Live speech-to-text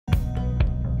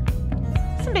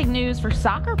Some big news for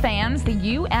soccer fans. The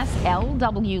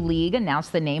USLW League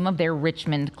announced the name of their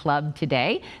Richmond club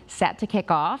today, set to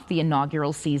kick off the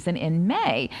inaugural season in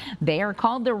May. They are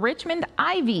called the Richmond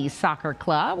Ivy Soccer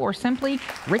Club, or simply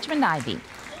Richmond Ivy.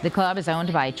 The club is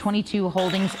owned by 22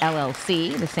 Holdings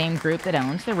LLC, the same group that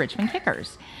owns the Richmond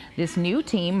Kickers. This new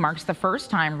team marks the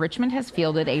first time Richmond has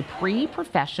fielded a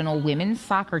pre-professional women's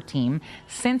soccer team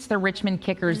since the Richmond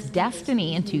Kickers'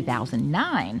 destiny in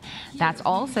 2009. That's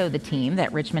also the team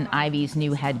that Richmond Ivy's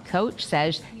new head coach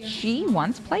says she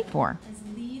once played for.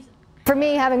 For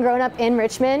me, having grown up in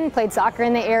Richmond, played soccer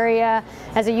in the area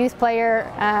as a youth player,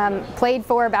 played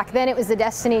for, back then it was the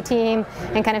Destiny team,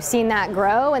 and kind of seen that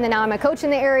grow. And then now I'm a coach in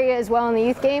the area as well in the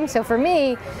youth game. So for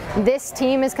me, this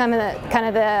team is kind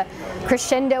of the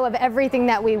crescendo of everything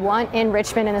that we want in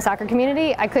Richmond in the soccer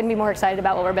community. I couldn't be more excited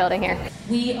about what we're building here.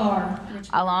 We are.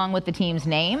 Along with the team's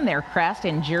name, their crest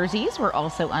and jerseys were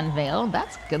also unveiled.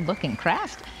 That's a good-looking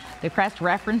crest. The crest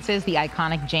references the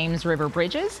iconic James River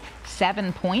bridges,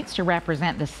 7 points to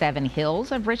represent the 7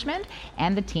 hills of Richmond,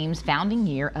 and the team's founding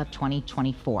year of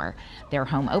 2024. Their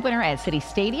home opener at City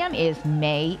Stadium is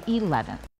May 11th.